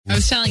I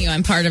was telling you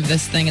I'm part of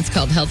this thing. It's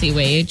called Healthy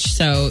Wage.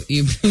 So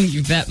you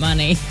bet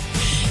money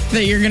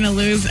that you're going to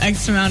lose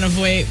X amount of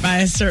weight by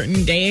a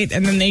certain date.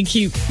 And then they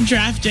keep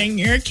drafting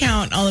your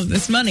account all of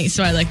this money.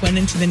 So I went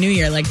into the new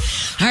year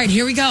all right,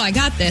 here we go. I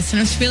got this. And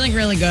I was feeling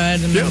really good.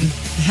 And then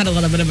I had a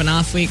little bit of an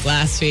off week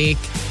last week.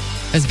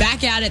 I was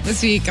back at it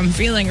this week. I'm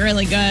feeling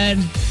really good.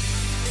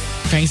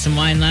 Drank some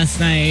wine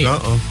last night.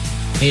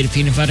 Ate a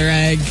peanut butter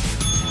egg.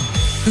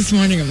 This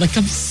morning, I'm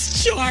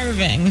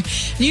starving.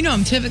 And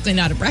I'm typically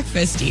not a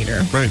breakfast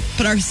eater. Right.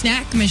 But our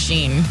snack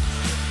machine,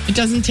 it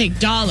doesn't take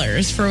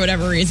dollars for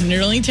whatever reason.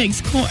 It only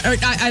takes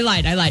I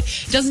lied.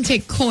 It doesn't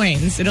take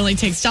coins. It only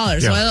takes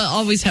dollars. Yeah. So I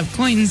always have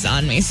coins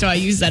on me. So I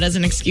use that as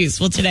an excuse.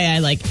 Well, today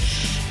I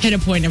hit a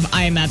point of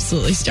I am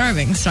absolutely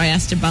starving. So I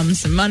asked to bum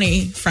some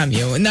money from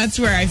you. And that's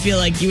where I feel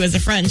like you as a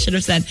friend should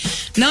have said,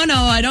 no,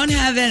 I don't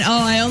have it.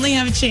 Oh, I only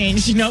have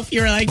change. Nope.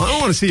 You were like, well, I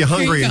don't want to see you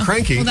hungry and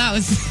cranky. Well, that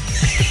was...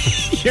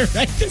 You're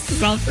right. This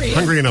is all for you.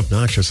 Hungry and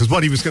obnoxious is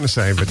what he was going to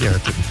say, but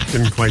it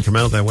didn't quite come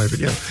out that way. But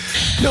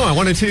no, I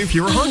wanted to. If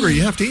you were hungry,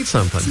 you have to eat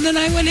something. So then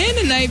I went in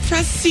and I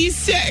pressed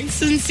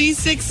C6, and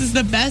C6 is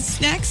the best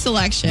snack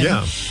selection.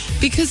 Yeah,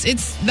 because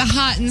it's the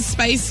hot and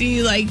spicy,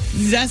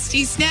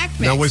 zesty snack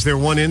mix. Now, was there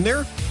one in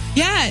there?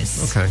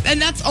 Yes. Okay.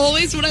 And that's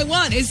always what I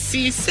want is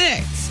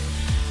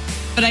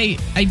C6. But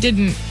I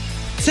didn't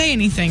say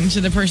anything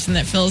to the person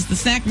that fills the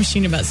snack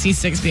machine about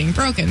C6 being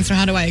broken. So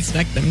how do I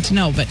expect them to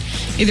know? But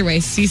either way,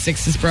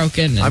 C6 is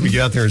broken. I would get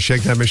out there and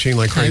shake that machine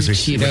like crazy.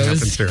 See what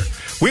happens there.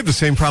 We have the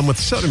same problem with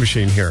the soda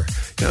machine here.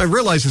 And I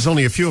realize there's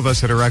only a few of us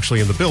that are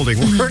actually in the building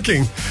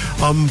working.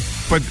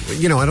 But,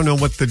 I don't know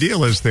what the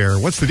deal is there.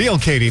 What's the deal,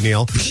 Katie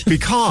Neal?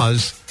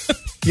 Because...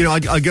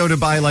 I go to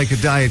buy a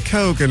Diet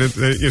Coke and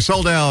you're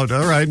sold out.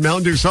 All right,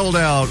 Mountain Dew sold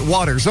out.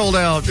 Water sold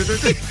out.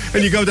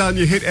 And you go down and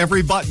you hit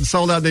every button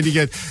sold out. And then you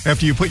get,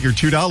 after you put your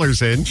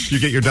 $2 in,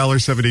 you get your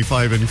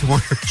 $1.75 in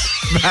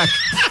quarters back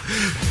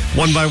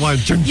one by one.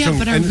 Yeah,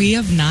 but are we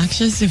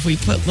obnoxious if we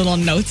put little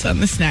notes on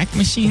the snack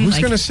machine? Who's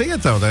going to see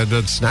it, though?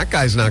 The snack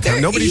guy's not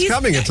coming. Nobody's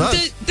coming. It's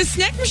us. The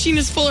snack machine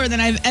is fuller than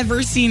I've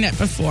ever seen it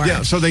before.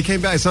 Yeah, so they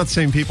came back. It's not the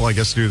same people, I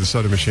guess, to do the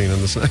soda machine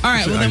and the snack. All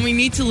right, well, then we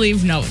need to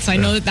leave notes. I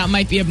know that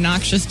might be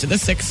obnoxious to the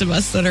 6 of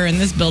us that are in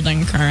this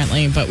building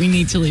currently, but we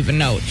need to leave a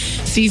note.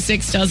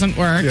 C6 doesn't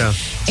work. Yeah,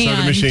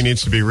 soda machine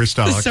needs to be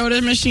restocked. The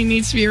soda machine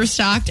needs to be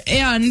restocked,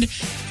 and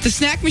the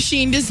snack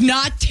machine does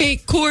not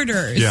take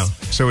quarters. Yeah,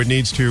 so it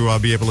needs to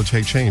be able to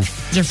take change.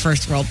 It's a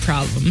first world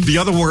problem. The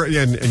other word,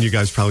 and you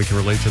guys probably can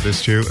relate to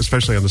this too,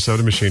 especially on the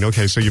soda machine.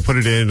 Okay, so you put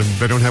it in, and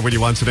they don't have what you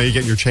want today, you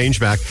get your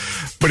change back.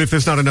 But if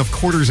there's not enough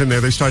quarters in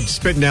there, they start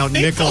spitting out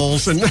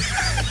nickels and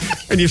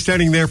you're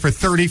standing there for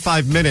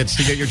 35 minutes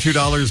to get your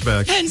 $2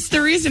 back. Hence the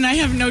reason I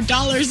have no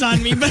dollars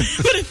on me, but I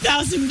put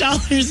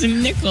 $1,000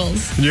 in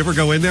nickels. And you ever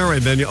go in there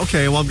and then,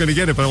 I'm going to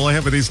get it, but all I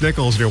have are these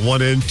nickels, and you're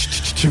one in.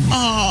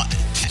 Oh.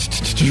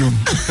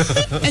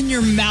 And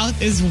your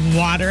mouth is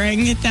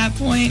watering at that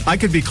point. I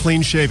could be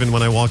clean shaven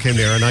when I walk in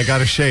there, and I got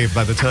to shave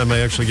by the time I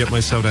actually get my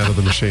soda out of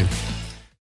the machine.